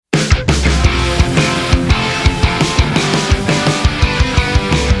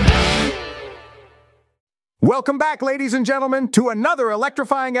Welcome back, ladies and gentlemen, to another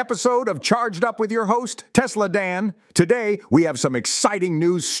electrifying episode of Charged Up with your host, Tesla Dan. Today, we have some exciting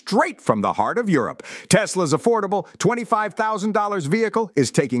news straight from the heart of Europe. Tesla's affordable $25,000 vehicle is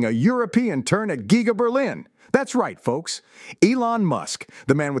taking a European turn at Giga Berlin. That's right, folks. Elon Musk,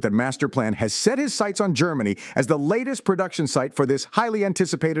 the man with a master plan, has set his sights on Germany as the latest production site for this highly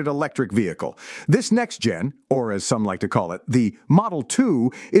anticipated electric vehicle. This next gen, or as some like to call it, the Model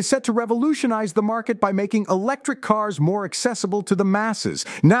 2, is set to revolutionize the market by making electric cars more accessible to the masses.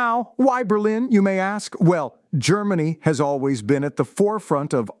 Now, why Berlin, you may ask? Well, Germany has always been at the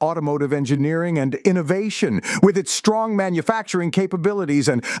forefront of automotive engineering and innovation. With its strong manufacturing capabilities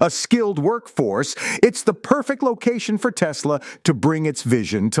and a skilled workforce, it's the perfect location for Tesla to bring its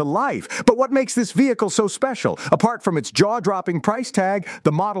vision to life. But what makes this vehicle so special? Apart from its jaw-dropping price tag,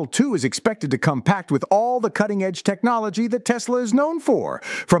 the Model 2 is expected to come packed with all the cutting-edge technology that Tesla is known for.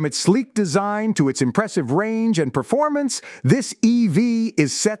 From its sleek design to its impressive range and performance, this EV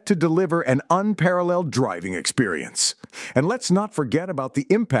is set to deliver an unparalleled driving experience. And let's not forget about the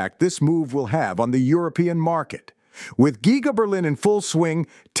impact this move will have on the European market. With Giga Berlin in full swing,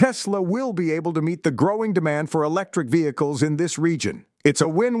 Tesla will be able to meet the growing demand for electric vehicles in this region. It's a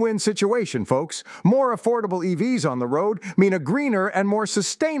win-win situation, folks. More affordable EVs on the road mean a greener and more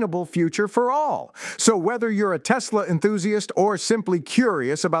sustainable future for all. So whether you're a Tesla enthusiast or simply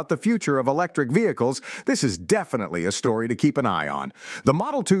curious about the future of electric vehicles, this is definitely a story to keep an eye on. The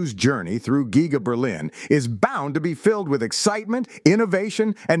Model 2's journey through Giga Berlin is bound to be filled with excitement,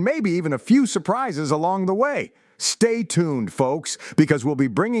 innovation, and maybe even a few surprises along the way. Stay tuned, folks, because we'll be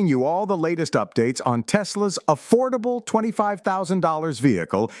bringing you all the latest updates on Tesla's affordable $25,000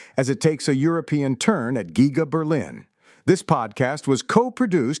 vehicle as it takes a European turn at Giga Berlin. This podcast was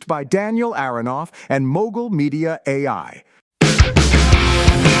co-produced by Daniel Aronoff and Mogul Media AI.